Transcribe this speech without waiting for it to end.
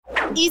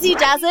Easy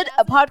Does It,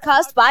 a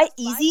podcast by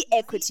Easy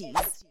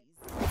Equities.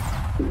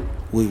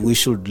 We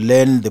should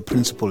learn the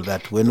principle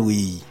that when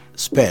we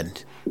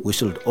spend, we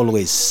should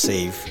always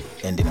save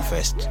and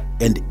invest.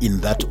 And in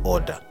that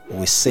order,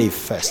 we save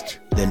first,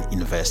 then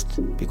invest.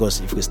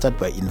 Because if we start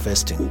by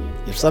investing,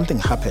 if something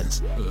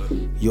happens,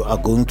 you are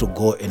going to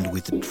go and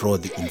withdraw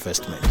the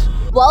investment.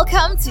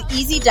 Welcome to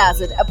Easy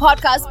Does It, a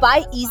podcast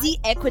by Easy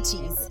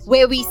Equities,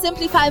 where we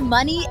simplify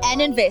money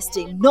and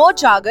investing. No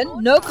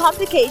jargon, no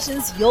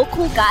complications, your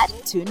cool guide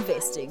to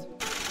investing.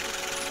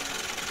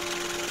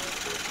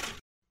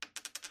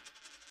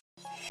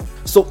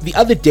 So the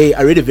other day,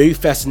 I read a very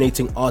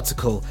fascinating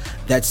article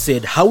that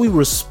said how we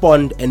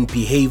respond and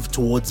behave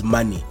towards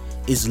money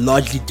is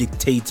largely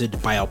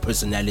dictated by our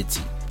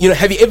personality. You know,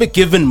 have you ever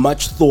given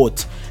much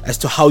thought as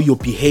to how your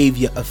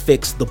behavior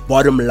affects the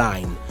bottom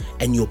line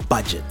and your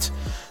budget?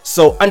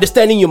 So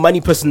understanding your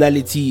money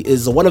personality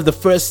is one of the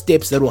first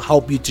steps that will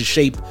help you to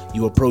shape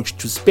your approach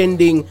to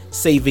spending,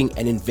 saving,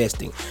 and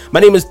investing. My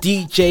name is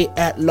DJ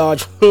at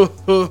Large,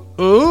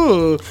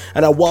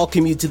 and I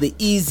welcome you to the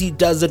Easy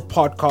Does It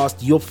podcast,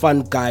 your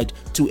fun guide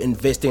to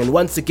investing. And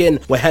once again,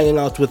 we're hanging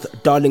out with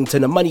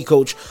Darlington, a money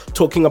coach,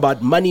 talking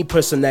about money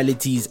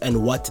personalities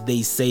and what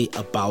they say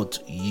about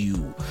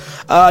you.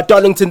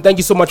 Darlington, thank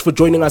you so much for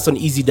joining us on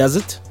Easy Does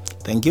It.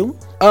 Thank you.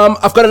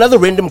 I've got another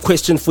random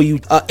question for you.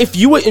 If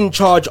you were in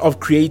charge of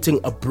creating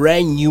a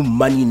brand new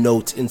money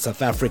note in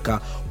South Africa,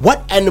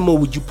 what animal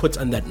would you put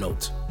on that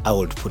note? I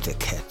would put a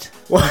cat.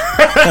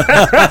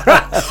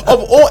 Of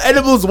all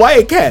animals, why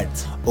a cat?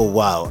 Oh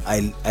wow,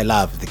 I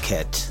love the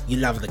cat. You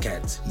love the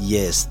cat?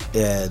 Yes,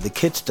 the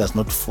cat does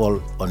not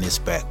fall on its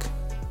back.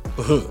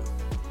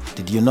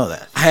 Did you know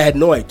that? I had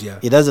no idea.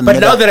 It doesn't But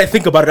matter. now that I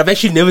think about it, I've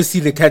actually never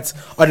seen the cat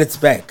on its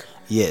back.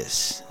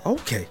 Yes.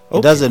 Okay.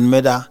 It doesn't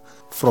matter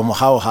from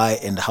how high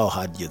and how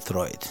hard you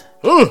throw it.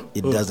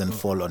 It doesn't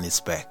fall on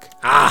its back.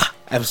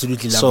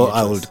 Absolutely love So your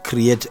I choice. would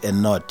create a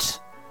knot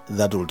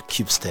that would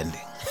keep standing.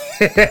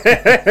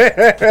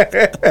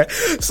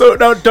 So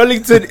now,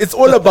 Darlington, it's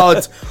all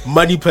about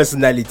money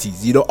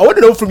personalities. You know, I want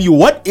to know from you,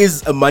 what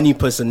is a money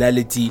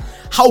personality?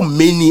 How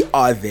many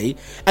are they?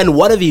 And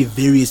what are their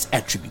various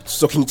attributes?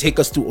 So can you take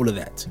us through all of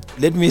that?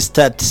 Let me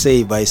start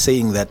by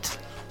saying that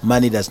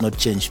money does not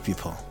change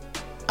people.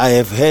 I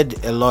have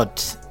heard a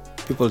lot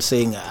people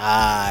saying,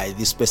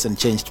 this person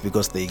changed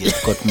because they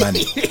have got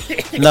money.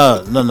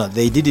 No,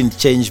 they didn't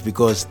change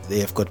because they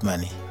have got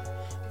money.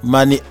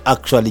 Money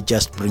actually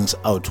just brings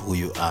out who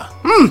you are.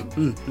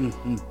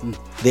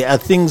 There are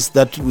things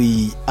that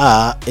we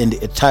are, and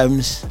at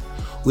times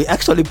we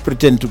actually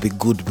pretend to be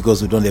good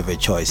because we don't have a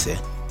choice.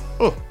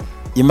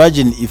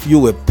 Imagine if you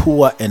were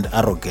poor and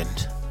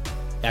arrogant.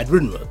 That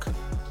wouldn't work.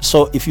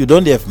 So if you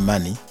don't have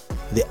money,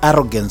 the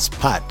arrogance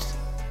part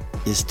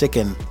is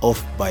taken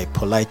off by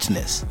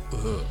politeness,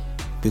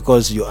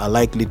 because you are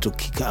likely to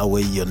kick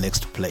away your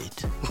next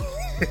plate.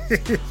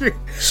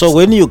 So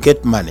when you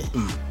get money,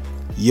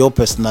 your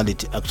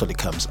personality actually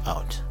comes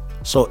out.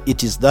 So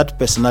it is that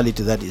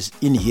personality that is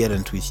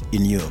inherent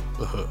within you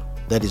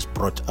that is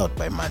brought out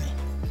by money.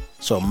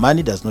 So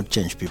money does not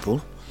change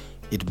people,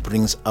 it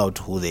brings out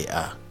who they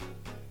are.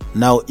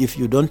 Now if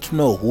you don't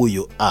know who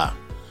you are,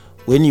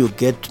 when you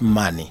get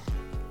money,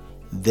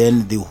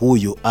 then the who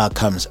you are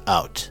comes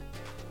out,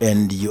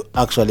 and you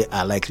actually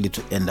are likely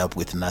to end up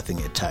with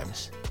nothing at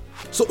times.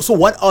 So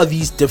what are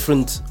these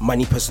different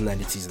money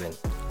personalities then?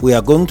 We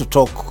are going to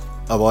talk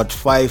about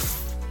 5.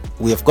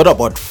 We have got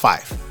about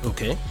 5.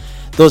 Okay.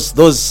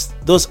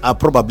 Those are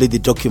probably the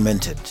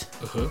documented,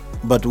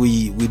 but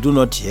we do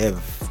not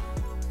have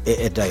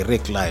a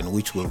direct line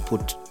which will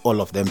put all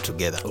of them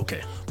together.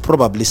 Okay.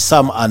 Probably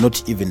some are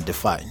not even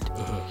defined.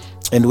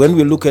 And when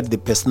we look at the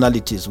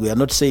personalities, we are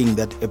not saying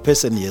that a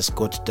person has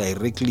got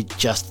directly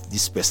just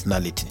this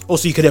personality.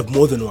 Also, you can have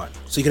more than one.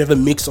 So you can have a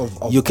mix of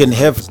You can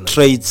have personalities.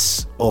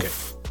 traits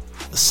of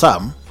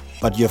some,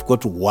 but you have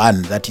got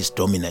one that is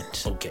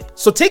dominant. Okay.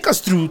 So take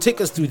us through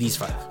these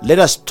 5. Let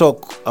us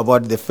talk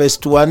about the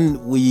first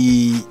one.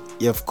 We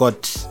have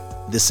got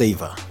the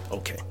saver.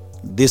 Okay.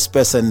 This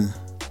person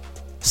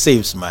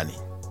saves money.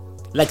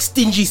 Like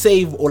stingy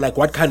save, or like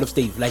what kind of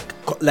save? Like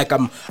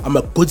I'm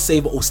a good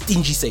saver or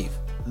stingy save?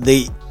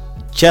 They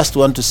just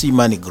want to see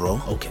money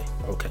grow. Okay.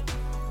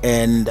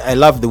 And I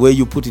love the way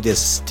you put it as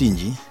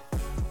stingy.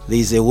 There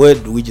is a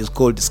word which is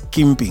called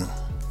skimping.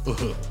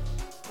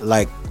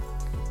 Like,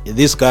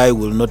 this guy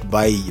will not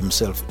buy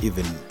himself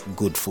even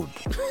good food.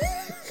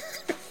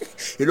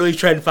 You know, he's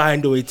trying to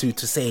find a way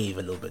to save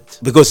a little bit.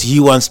 Because he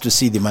wants to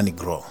see the money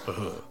grow.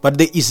 But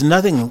there is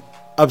nothing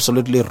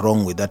absolutely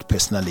wrong with that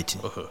personality.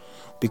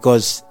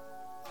 Because,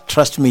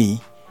 trust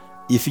me,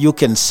 if you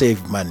can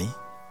save money,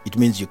 it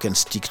means you can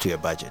stick to your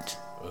budget.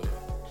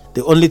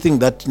 The only thing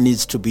that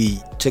needs to be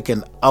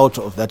taken out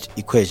of that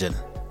equation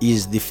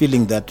is the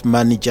feeling that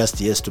money just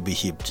has to be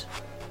heaped.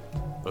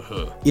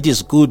 It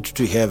is good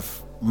to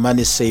have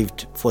money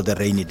saved for the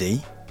rainy day,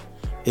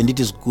 and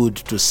it is good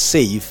to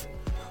save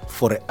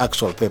for an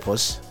actual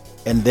purpose.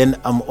 And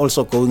then I'm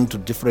also going to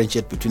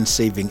differentiate between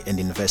saving and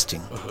investing,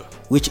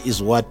 which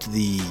is what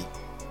the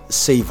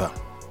saver,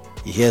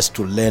 he has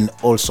to learn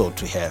also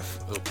to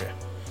have. Okay.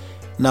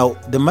 Now,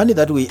 the money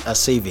that we are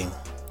saving,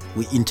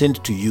 we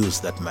intend to use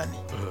that money.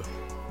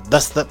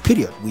 That's the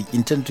period we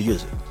intend to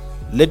use it.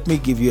 Let me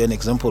give you an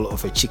example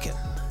of a chicken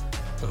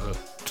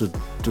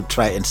to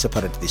try and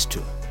separate these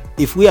two.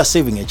 If we are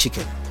saving a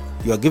chicken,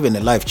 you are given a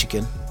live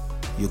chicken,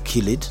 you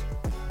kill it,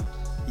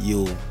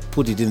 you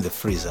put it in the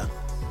freezer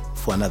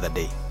for another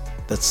day.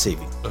 That's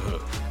saving.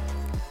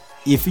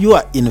 If you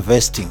are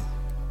investing,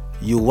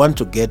 you want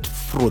to get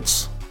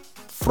fruits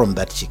from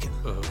that chicken.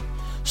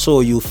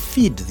 So you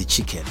feed the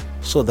chicken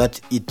so that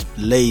it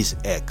lays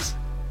eggs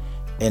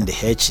and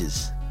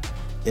hatches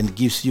and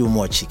gives you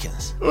more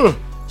chickens.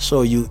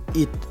 So you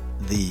eat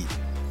the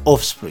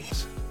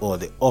offsprings or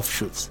the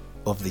offshoots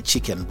of the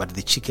chicken, but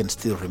the chicken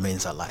still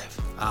remains alive.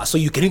 So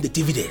you're getting the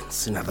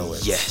dividends, in other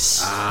words.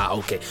 Yes.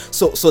 Okay.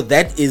 So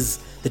that is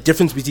the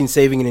difference between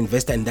saving and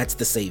investor, and that's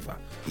the saver.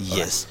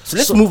 Yes. So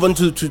let's move on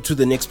to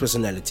the next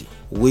personality.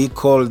 We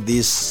call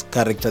this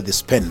character the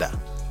spender.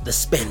 The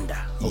spender.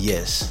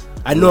 Yes.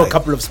 I know a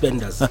couple of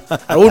spenders.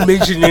 I won't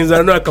mention names.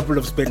 I know a couple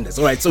of spenders.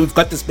 All right. So we've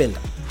got the spender.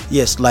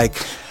 Yes, like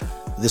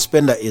the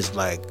spender is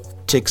like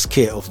takes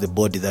care of the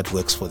body that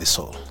works for the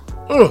soul.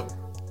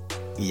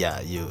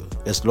 Yeah,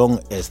 as long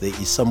as there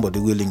is somebody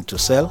willing to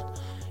sell,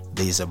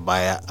 there is a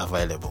buyer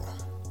available.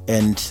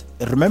 And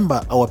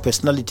remember, our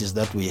personalities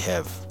that we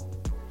have,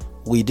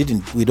 we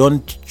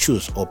don't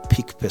choose or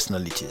pick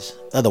personalities.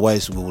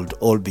 Otherwise, we would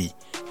all be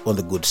on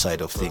the good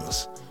side of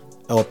things.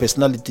 Our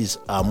personalities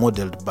are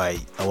modeled by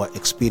our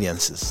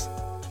experiences.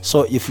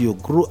 So if you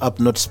grew up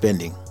not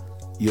spending,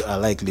 you are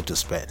likely to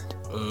spend.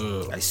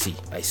 I see.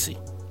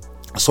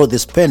 So the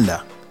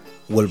spender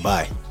will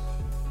buy.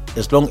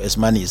 As long as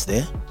money is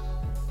there,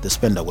 the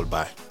spender will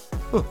buy.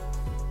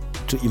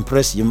 To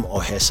impress him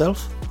or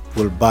herself,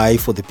 will buy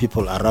for the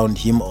people around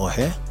him or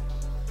her.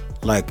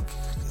 Like,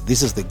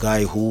 this is the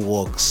guy who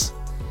walks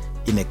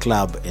in a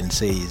club and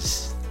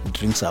says,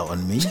 drinks are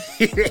on me.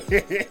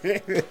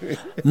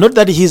 Not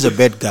that he's a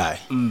bad guy.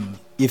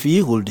 If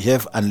he would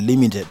have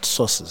unlimited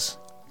sources,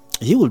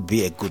 he would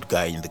be a good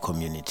guy in the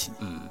community.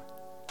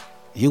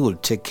 He will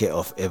take care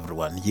of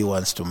everyone. He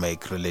wants to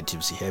make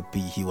relatives happy.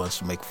 He wants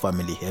to make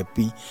family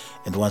happy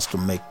and wants to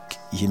make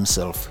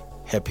himself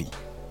happy.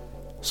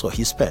 So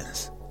he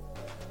spends.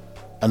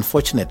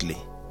 Unfortunately,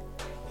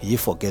 he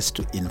forgets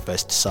to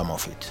invest some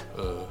of it.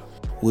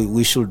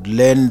 We should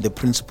learn the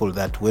principle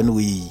that when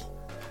we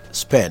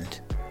spend,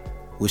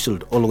 we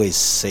should always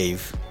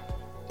save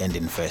and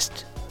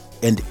invest.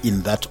 And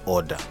in that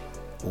order,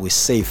 we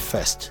save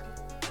first,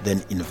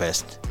 then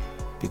invest.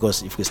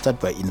 Because if we start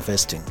by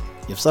investing,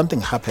 if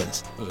something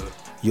happens,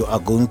 you are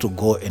going to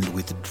go and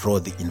withdraw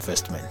the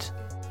investment.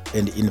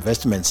 And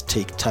investments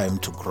take time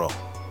to grow.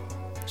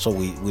 So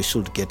we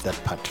should get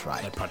that part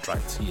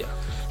right. Yeah.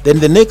 Then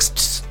the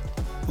next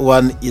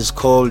one is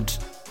called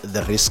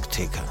the risk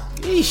taker.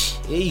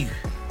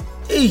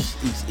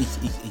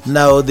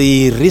 Now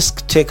the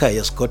risk taker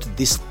has got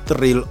this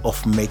thrill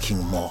of making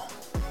more.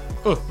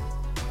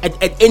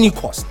 At any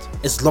cost,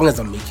 as long as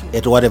I'm making it.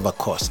 At whatever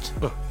cost.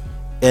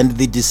 And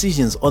the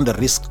decisions on the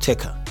risk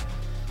taker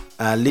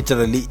are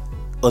literally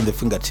on the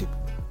fingertip.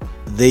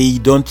 They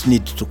don't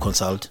need to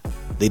consult.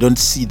 They don't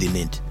see the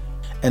need.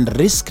 And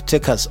risk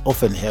takers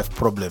often have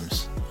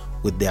problems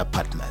with their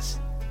partners.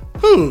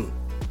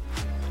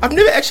 I've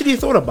never actually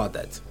thought about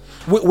that.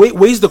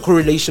 Where's the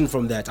correlation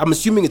from that? I'm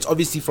assuming it's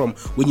obviously from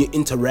when you're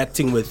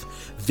interacting with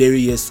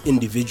various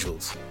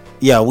individuals.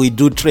 Yeah, we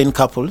do train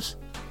couples.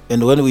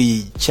 And when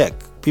we check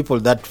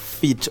people that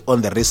fit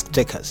on the risk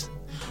takers,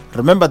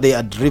 remember they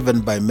are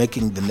driven by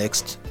making the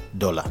next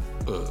dollar.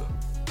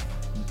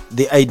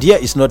 The idea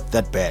is not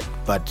that bad,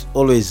 but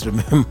always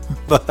remember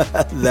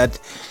that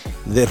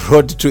the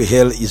road to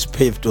hell is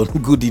paved on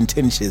good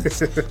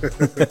intentions.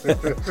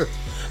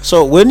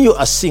 So when you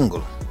are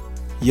single,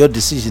 your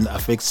decision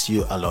affects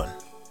you alone.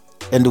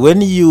 And when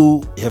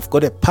you have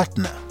got a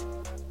partner,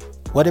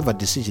 whatever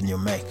decision you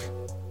make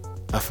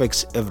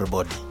affects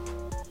everybody.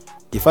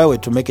 If I were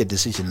to make a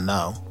decision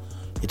now,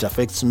 it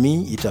affects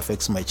me, it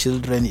affects my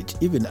children, it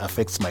even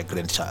affects my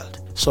grandchild.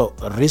 So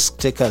risk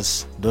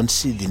takers don't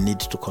see the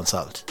need to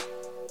consult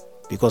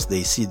because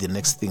they see the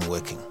next thing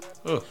working.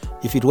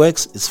 If it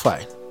works, it's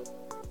fine.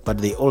 But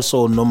they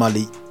also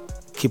normally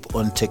keep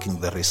on taking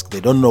the risk. They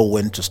don't know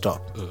when to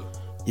stop.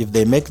 If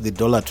they make the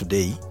dollar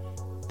today,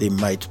 they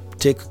might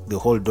take the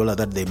whole dollar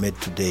that they made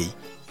today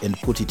and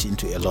put it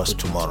into a loss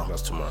tomorrow.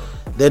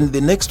 Then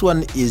the next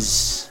one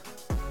is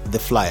the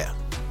flyer.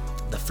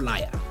 The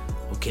flyer.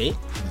 Okay.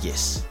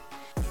 Yes.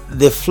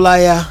 The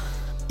flyer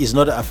is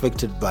not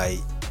affected by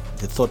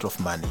the thought of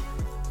money.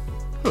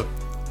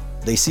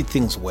 They see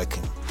things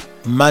working.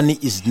 Money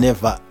is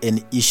never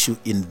an issue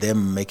in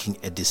them making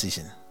a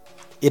decision.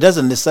 It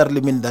doesn't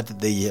necessarily mean that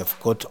they have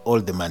got all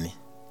the money.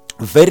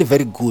 Very,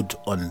 very good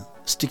on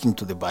sticking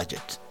to the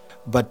budget.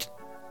 But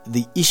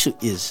the issue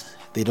is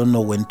they don't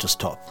know when to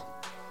stop.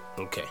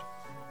 Okay.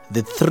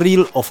 The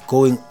thrill of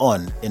going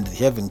on and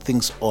having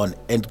things on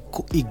and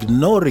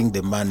ignoring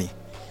the money.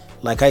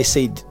 Like I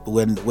said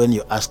when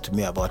you asked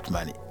me about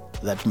money,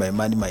 that my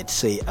money might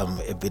say I'm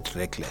a bit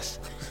reckless.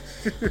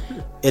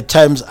 At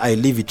times, I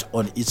leave it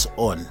on its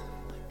own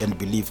and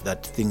believe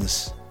that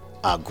things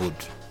are good.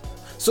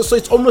 So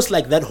it's almost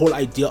like that whole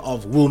idea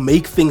of we'll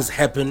make things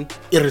happen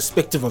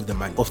irrespective of the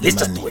money. Let's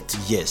just do it.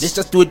 Yes. Let's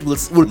just do it.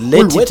 We'll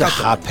let work it out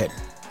happen.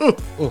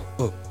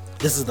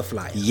 This is the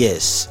fly.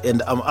 Yes.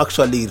 And I'm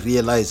actually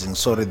realizing,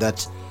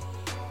 that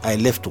I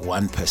left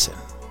one person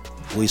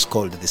who is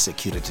called the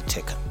security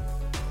taker.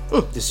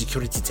 The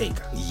security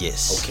taker.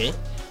 Yes. Okay.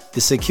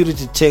 The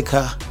security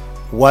taker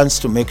wants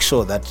to make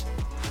sure that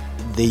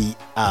they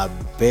are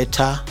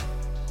better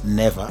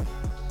never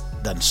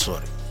than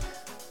sorry.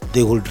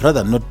 They would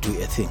rather not do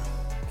a thing.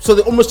 So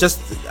they almost just,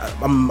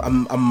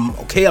 I'm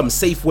okay, I'm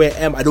safe where I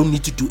am, I don't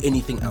need to do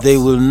anything else. They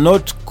will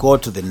not go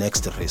to the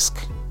next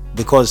risk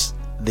because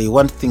they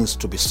want things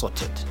to be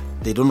sorted.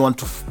 They don't want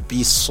to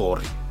be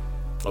sorry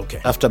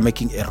after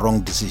making a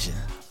wrong decision.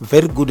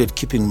 Very good at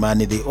keeping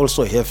money. They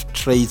also have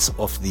traits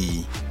of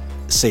the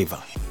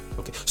saver.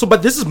 Okay. So,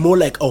 but this is more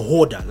like a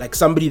hoarder, like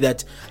somebody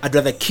that I'd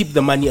rather keep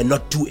the money and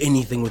not do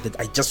anything with it.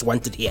 I just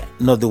want it here.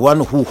 No, the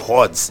one who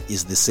hoards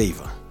is the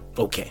saver.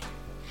 Okay.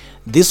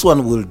 This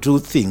one will do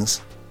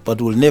things,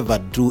 but will never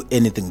do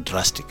anything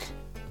drastic.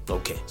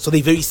 Okay. So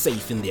they're very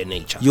safe in their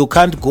nature. You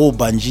can't go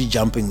bungee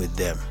jumping with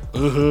them.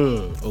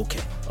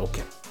 Okay.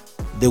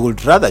 They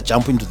would rather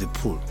jump into the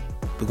pool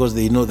because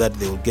they know that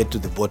they will get to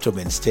the bottom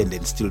and stand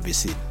and still be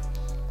seen.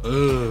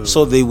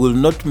 So they will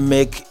not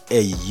make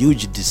a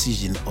huge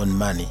decision on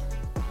money.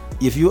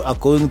 If you are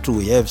going to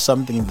have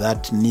something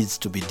that needs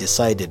to be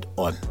decided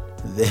on,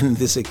 then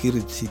the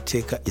security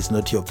taker is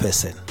not your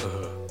person.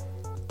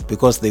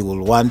 Because they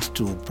will want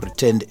to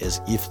pretend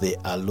as if they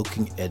are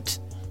looking at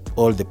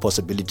all the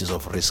possibilities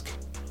of risk.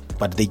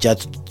 But they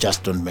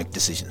just don't make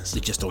decisions. They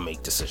just don't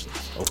make decisions.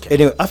 Okay.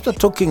 Anyway, after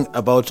talking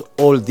about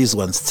all these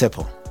ones,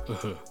 Tsepo,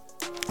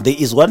 there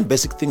is one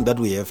basic thing that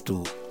we have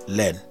to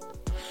learn.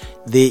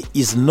 There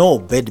is no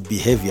bad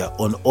behavior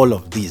on all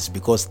of these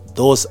because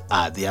those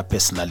are their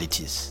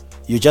personalities.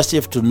 You just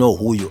have to know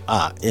who you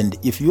are. And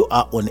if you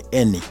are on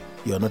any,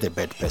 you are not a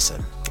bad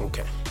person.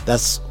 Okay.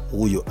 That's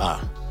who you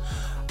are.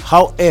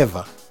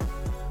 However,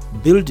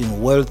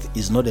 building wealth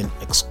is not an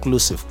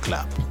exclusive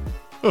club,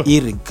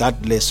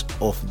 irregardless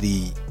of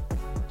the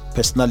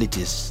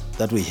personalities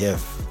that we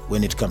have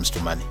when it comes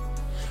to money.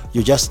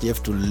 You just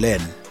have to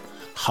learn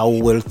how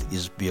wealth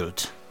is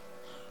built,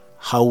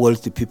 how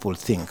wealthy people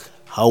think,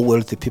 how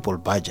wealthy people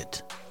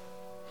budget.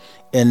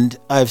 And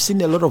I've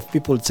seen a lot of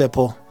people,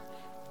 Tsepo,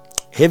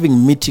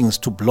 having meetings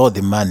to blow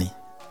the money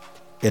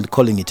and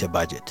calling it a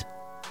budget.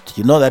 Do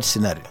you know that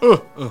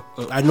scenario?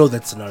 I know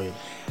that scenario.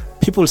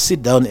 People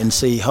sit down and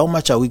say, how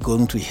much are we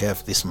going to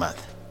have this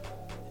month?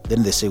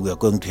 Then they say, we are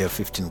going to have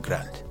 15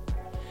 grand.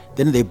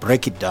 Then they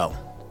break it down.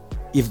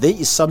 If there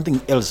is something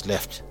else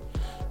left,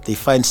 they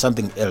find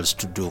something else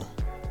to do.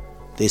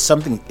 There's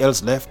something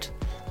else left,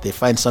 they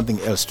find something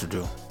else to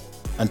do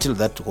until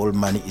that whole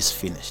money is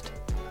finished.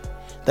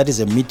 That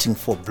is a meeting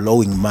for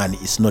blowing money.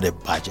 It's not a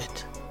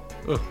budget.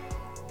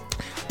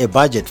 A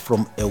budget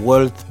from a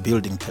wealth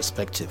building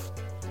perspective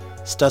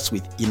starts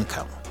with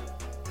income.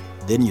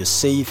 Then you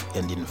save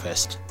and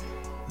invest.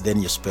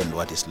 Then you spend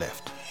what is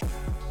left.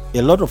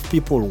 A lot of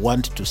people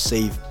want to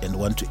save and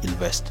want to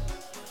invest.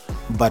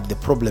 But the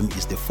problem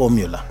is the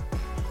formula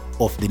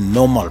of the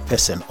normal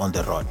person on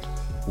the road.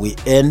 We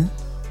earn,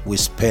 we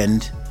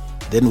spend,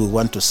 then we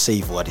want to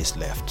save what is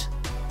left.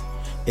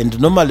 And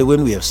normally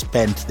when we have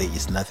spent, there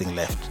is nothing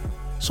left.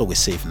 So we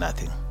save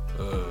nothing.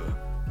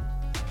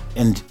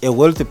 And a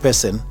wealthy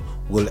person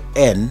will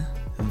earn,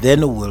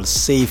 then will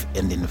save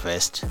and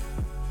invest,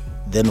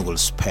 then will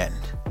spend.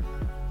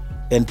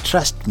 And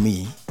trust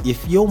me,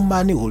 if your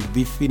money will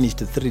be finished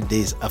 3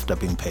 days after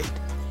being paid,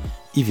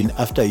 even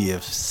after you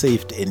have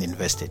saved and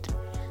invested,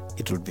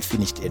 it will be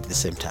finished at the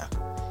same time.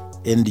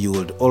 And you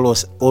will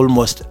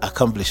almost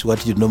accomplish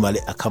what you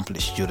normally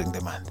accomplish during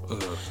the month.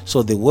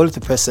 So the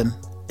wealthy person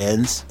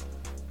earns,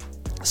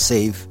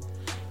 save,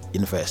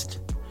 invest.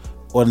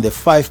 On the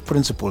 5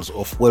 principles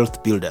of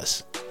wealth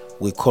builders,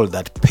 we call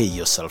that pay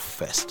yourself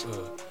first.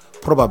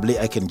 Probably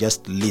I can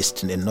just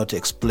list and not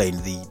explain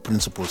the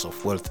principles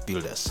of wealth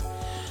builders.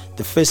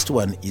 The first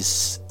one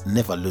is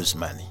never lose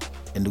money.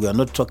 And we are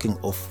not talking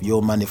of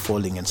your money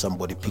falling and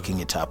somebody picking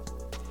it up.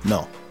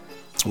 No.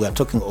 We are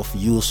talking of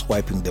you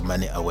swiping the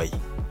money away.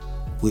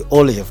 We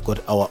all have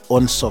got our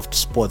own soft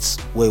spots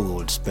where we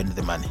will spend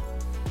the money.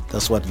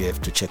 That's what you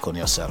have to check on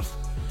yourself.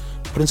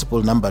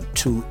 Principle number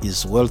 2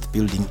 is wealth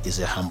building is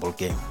a humble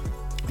game.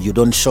 You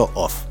don't show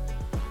off.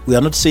 We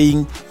are not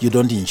saying you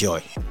don't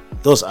enjoy.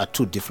 Those are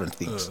 2 different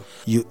things.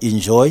 You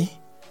enjoy,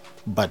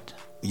 but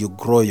you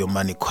grow your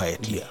money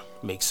quietly. Yeah,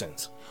 makes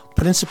sense.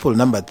 Principle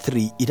number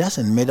 3, it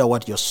doesn't matter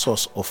what your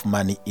source of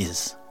money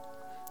is.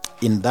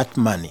 In that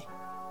money,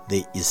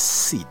 there is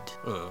seed.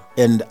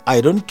 And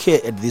I don't care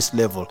at this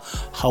level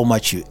how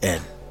much you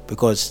earn,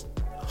 because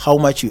how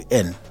much you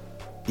earn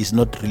is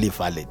not really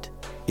valid.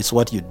 It's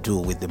what you do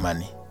with the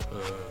money.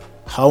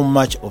 How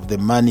much of the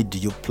money do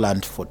you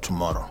plant for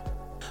tomorrow?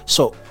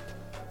 So,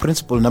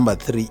 principle number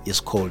 3 is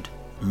called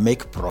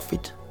make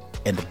profit,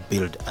 and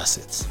build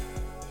assets.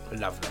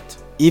 Love that.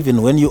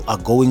 Even when you are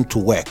going to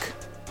work,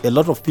 a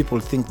lot of people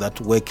think that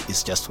work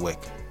is just work.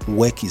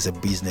 Work is a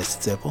business,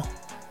 Tshepo.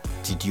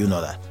 Did you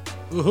know that?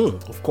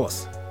 Of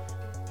course.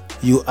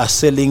 You are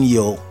selling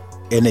your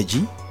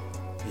energy,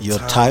 your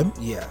time,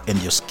 yeah,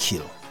 and your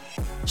skill.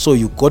 So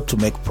you got to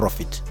make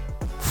profit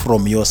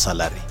from your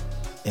salary.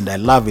 And I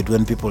love it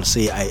when people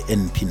say I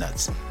earn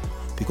peanuts,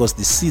 because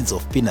the seeds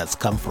of peanuts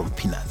come from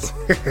peanuts.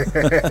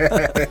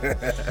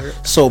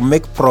 So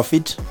make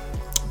profit,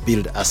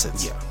 build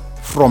assets. Yeah.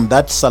 From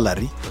that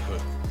salary,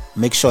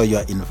 make sure you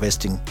are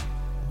investing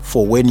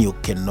for when you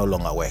can no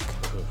longer work.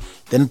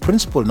 Then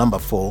principle number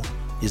 4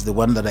 is the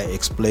one that I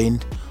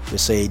explained. We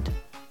said,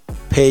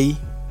 pay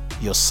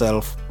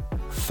yourself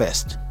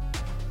first.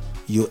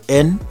 You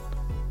earn,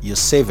 you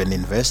save and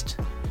invest,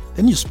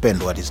 then you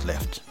spend what is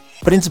left.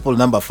 Principle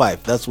number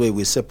 5, that's where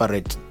we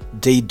separate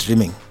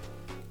daydreaming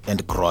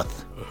and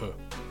growth.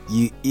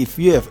 If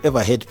you have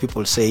ever heard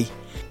people say,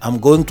 I'm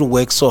going to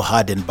work so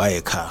hard and buy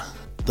a car,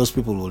 those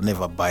people will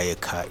never buy a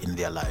car in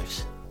their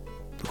lives,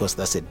 because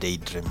that's a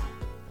daydream.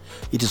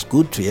 It is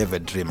good to have a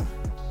dream,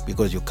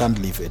 because you can't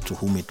live it to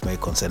whom it may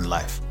concern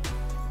life.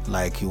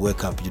 Like you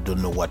wake up, you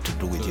don't know what to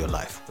do with your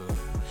life.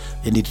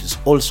 And it is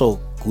also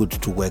good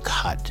to work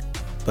hard,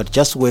 but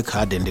just work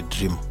hard and a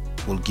dream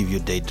will give you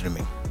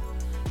daydreaming.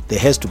 There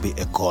has to be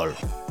a goal.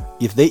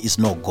 If there is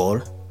no goal,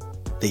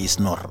 there is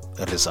no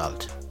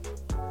result.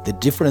 The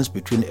difference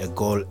between a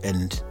goal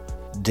and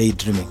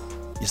daydreaming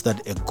is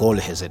that a goal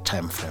has a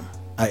time frame.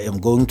 I am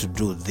going to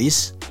do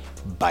this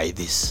by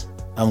this.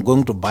 I'm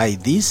going to buy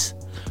this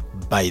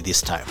by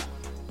this time.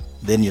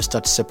 Then you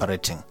start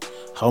separating.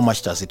 How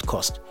much does it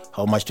cost?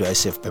 How much do I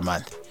save per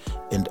month?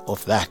 And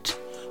of that,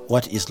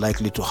 what is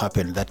likely to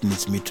happen that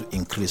needs me to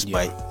increase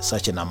by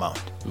such an amount?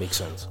 Makes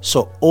sense.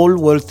 So all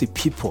wealthy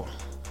people,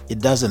 it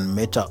doesn't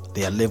matter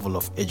their level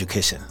of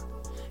education.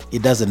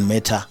 It doesn't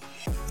matter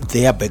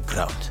their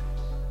background.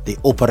 They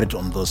operate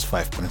on those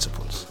 5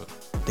 principles.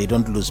 They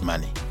don't lose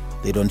money.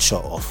 They don't show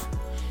off.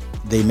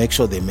 They make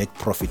sure they make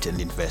profit and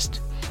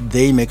invest.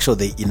 They make sure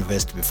they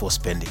invest before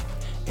spending.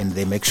 And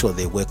they make sure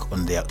they work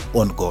on their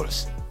own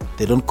goals.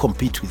 They don't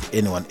compete with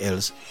anyone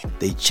else.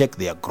 They check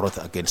their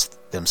growth against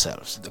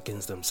themselves.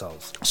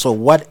 So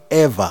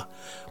whatever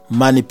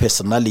money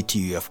personality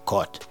you have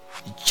got,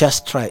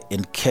 just try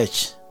and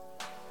catch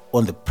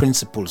on the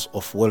principles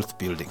of wealth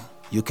building.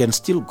 You can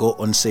still go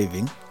on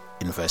saving,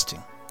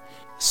 investing,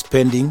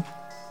 spending,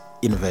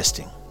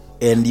 investing,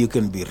 and you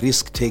can be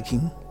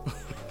risk-taking,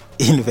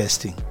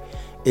 investing,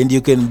 and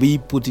you can be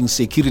putting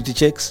security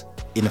checks,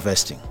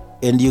 investing,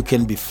 and you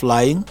can be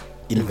flying,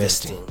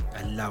 investing.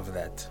 I love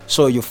that.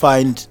 So you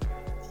find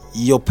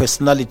your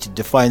personality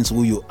defines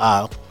who you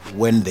are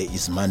when there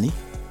is money,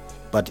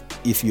 but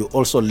if you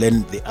also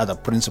learn the other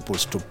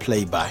principles to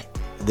play by,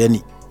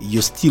 then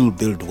you still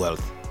build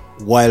wealth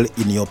while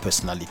in your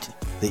personality.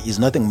 There is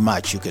nothing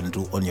much you can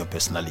do on your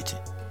personality.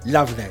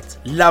 Love that.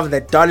 Love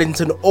that.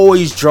 Darlington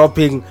always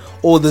dropping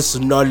all this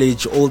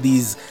knowledge, all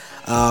these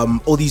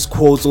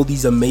quotes, all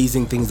these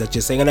amazing things that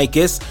you're saying. And I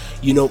guess,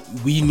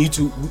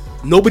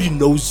 nobody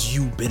knows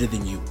you better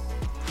than you.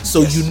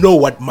 So you know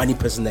what money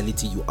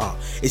personality you are.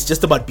 It's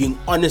just about being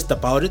honest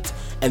about it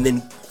and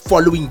then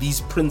following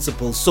these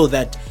principles so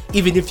that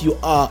even if you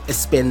are a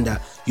spender,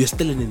 you're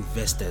still an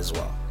investor as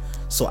well.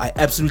 So I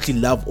absolutely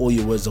love all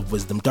your words of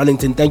wisdom.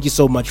 Darlington, thank you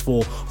so much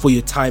for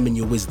your time and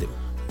your wisdom.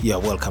 You're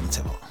welcome,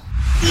 Tshepo.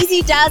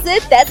 Easy does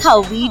it, that's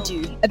how we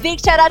do. A big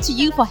shout out to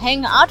you for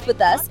hanging out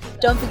with us.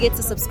 Don't forget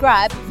to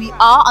subscribe. We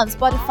are on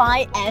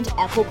Spotify and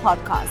Apple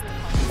Podcasts.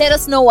 Let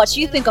us know what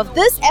you think of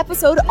this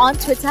episode on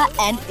Twitter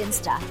and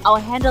Insta. Our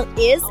handle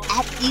is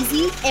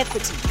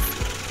 @EasyEquities.